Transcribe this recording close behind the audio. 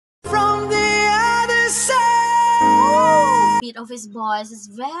beat of his voice is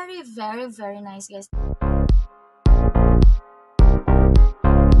very, very, very nice, guys.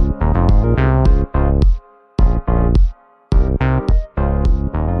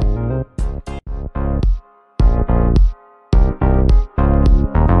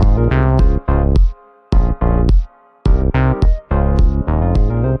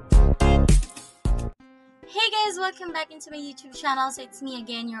 Hey guys, welcome back into my YouTube channel. So it's me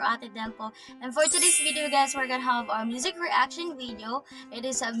again, your Ate Dempo. And for today's video, guys, we're gonna have our music reaction video. It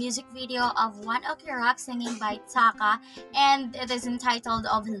is a music video of One Ok Rock singing by Taka, and it is entitled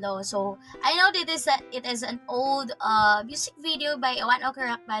of Hello. So I know that it is an old music video by One Ok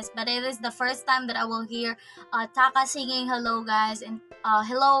Rock, guys, but it is the first time that I will hear Taka singing Hello, guys, and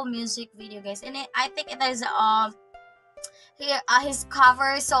Hello music video, guys. And I think it is here his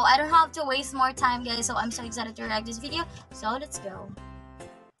cover, so I don't have to waste more time, guys. So I'm so excited to react this video, so let's go.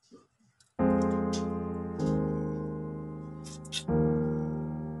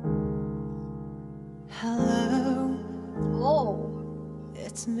 Hello, Oh,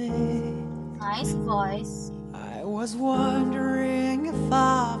 it's me. nice voice. I was wondering if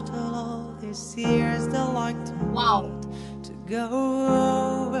after all these years they'd like to Wow. meet to go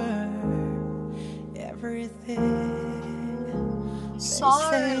over everything. So They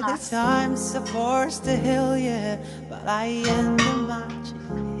say that relaxed. time's supposed to heal you, but I am the magic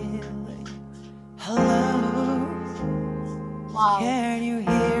healing. Hello, Wow. can you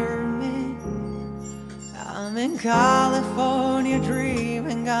hear me? I'm in California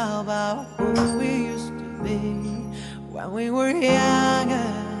dreaming about who we used to be when we were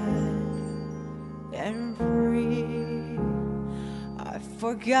younger and free. I've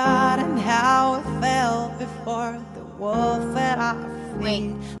forgotten how it felt before the wolf at our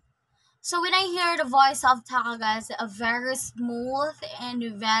feet. So when I hear the voice of Taka, guys, a very smooth and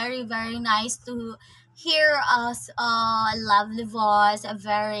very, very nice to hear us lovely voice, a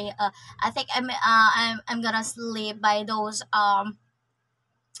very I think I'm gonna sleep by those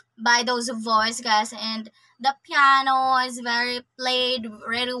voice, guys. And the piano is very played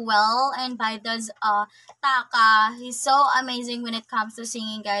really well, and by those Taka, he's so amazing when it comes to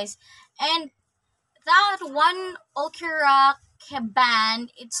singing, guys. And that One Ok Rock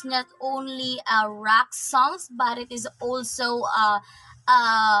band, it's not only rock songs, but it is also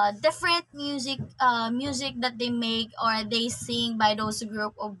different music that they make or they sing by those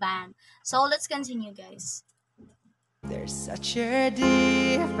group of band. So let's continue, guys. There's such a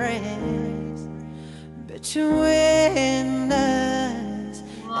difference between us and the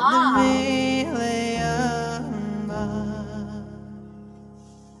Wow. million miles.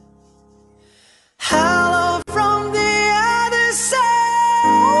 Hello from the other side.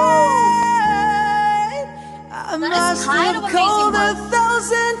 I must have called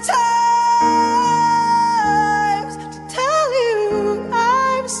 1,000 times to tell you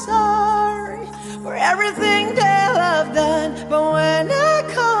I'm sorry for everything that I've done, but when I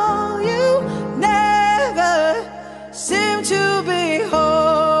call you, never seem to be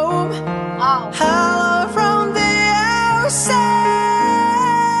home. Wow. Hello from the outside.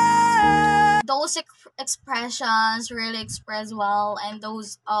 Those expressions really express well, and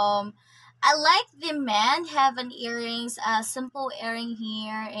those I like the men have an earrings, a simple earring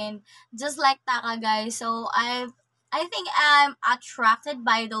here, and just like Taka, guys. So I think I'm attracted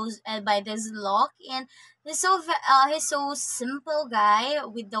by those by this look, and he's so simple guy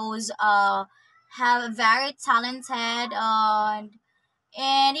with those have very talented and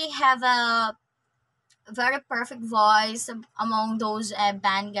he have a very perfect voice among those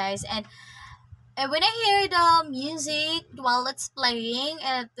band guys. And when I hear the music while it's playing,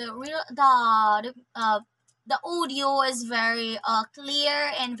 the audio is very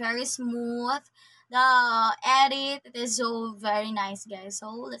clear and very smooth. The edit is so very nice, guys. So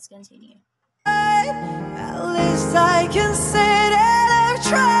let's continue. At least I can say that I've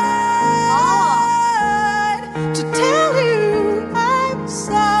tried to tell you I'm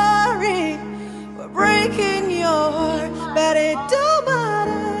sorry for breaking your heart, but it don't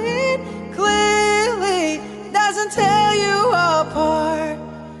matter. It clearly doesn't tear you apart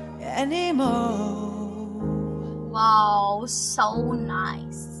anymore. Wow, so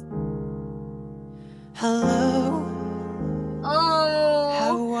nice. Hello.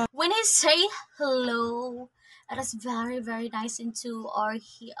 Oh, when I say hello, it is very, very nice into our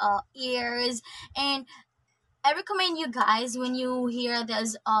ears. And I recommend you guys, when you hear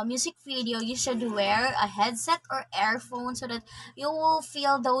this music video, you should wear a headset or earphone so that you will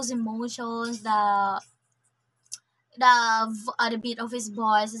feel those emotions, the beat of his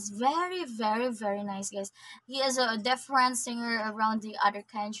voice is very very nice, guys. He is a different singer around the other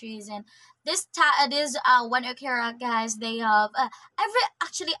countries, and this one Akira, guys, they have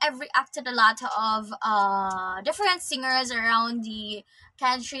I've reacted a lot of different singers around the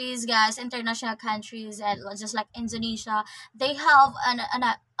countries, guys, international countries, and just like Indonesia. They have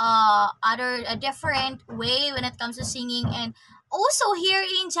a different way when it comes to singing. And also here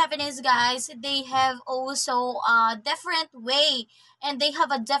in Japanese, guys, they have also a different way, and they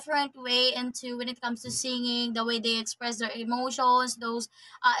have a different way into when it comes to singing, the way they express their emotions, those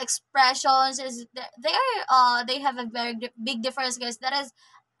expressions is they have a very big difference, guys. That is,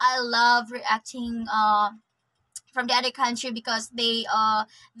 I love reacting from the other country because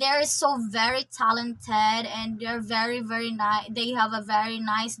they're so very talented, and they're very nice. They have a very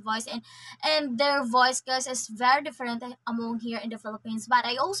nice voice, and their voice, guys, is very different among here in the Philippines. But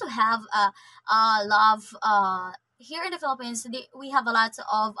I also have love here in the Philippines. We have a lot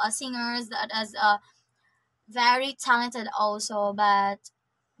of singers that is very talented also. But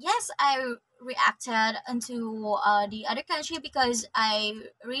yes, I reacted into the other country because I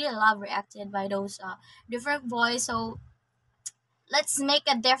really love reacted by those different voice. So let's make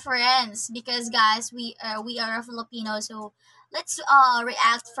a difference because, guys, we are a Filipino. So let's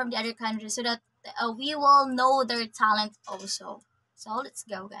react from the other country so that we will know their talent also. So let's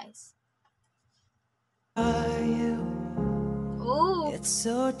go, guys. Are you? Oh, It's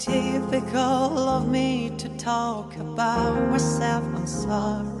so typical of me to talk about myself. I'm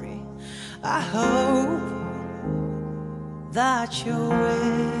sorry. I hope that you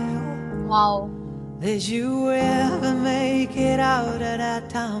will. wow. Did you ever make it out of that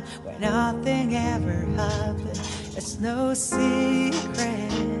town where nothing ever happened? It's no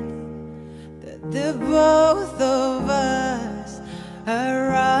secret that the both of us are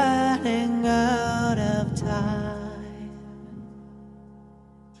running out of time.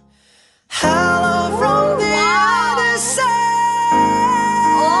 Hello from the other side.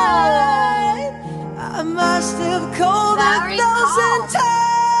 I must have called Very 1,000 calm.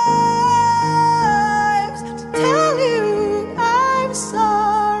 times to tell you I'm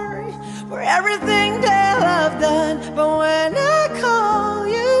sorry for everything that I've done. But when I call,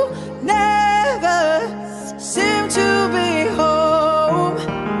 you never seem to be home.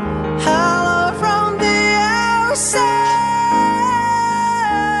 Hello from the outside.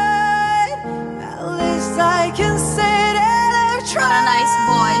 At least I can say that I've What a nice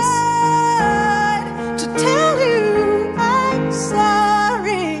voice. tried to tell you I'm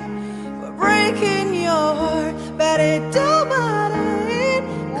sorry for breaking your heart, but it don't matter. It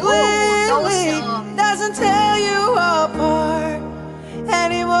clearly doesn't tear you apart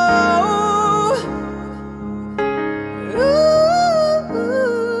anymore. Anymore.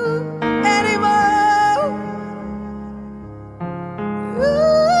 Anymore.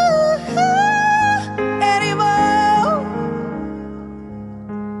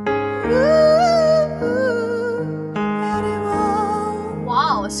 Anymore.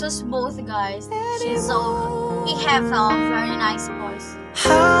 Wow, so smooth, guys. He have a very nice voice.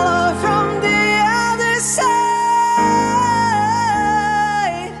 Hello from the other side.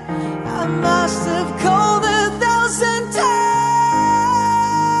 I must have called 1,000 times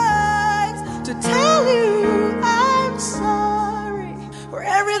to tell you I'm sorry for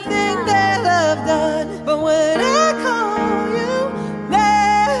everything that I've done. But when I call, you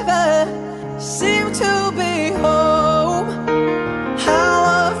never seem to be home.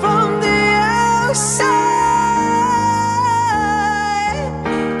 Hello from the outside.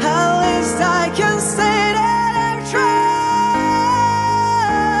 At least I can say that I've tried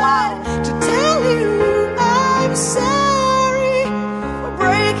to tell you I'm sorry for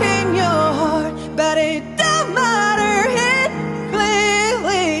breaking your heart, but it don't matter. It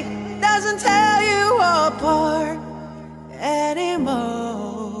clearly doesn't tear you apart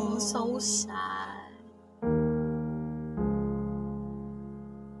anymore. So sad.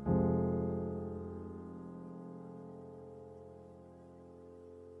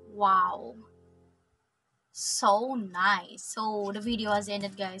 Wow. So nice. So the video has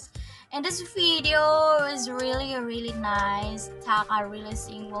ended, guys. And this video is really nice. Taka really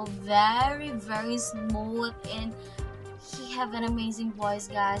sing well, very smooth, and he have an amazing voice,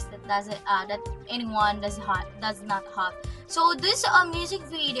 guys, that doesn't that anyone does not have. So this music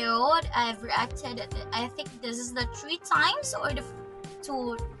video that I've reacted, I think this is the 3 times or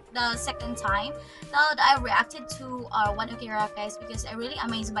the second time that I reacted to One Ok Rock, guys, because I really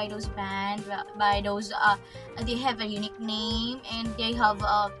amazed by those by those they have a unique name, and they have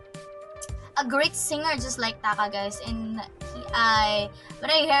a a great singer just like Taka, guys. And I when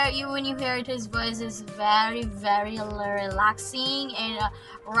I hear you when you hear his voice is very very relaxing and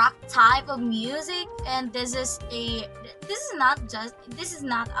rock type of music. And this is not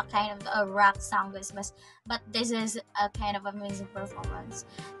a kind of a rock song, guys, but this is a kind of amazing performance.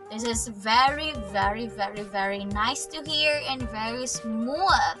 This is very very nice to hear and very smooth,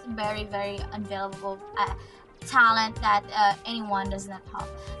 very unavailable talent that anyone does not have.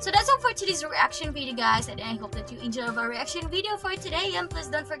 So that's all for today's reaction video, guys, and I hope that you enjoyed our reaction video for today. And please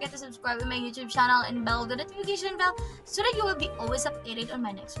don't forget to subscribe to my YouTube channel and bell the notification bell so that you will be always updated on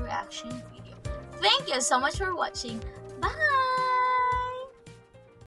my next reaction video. Thank you so much for watching. Bye!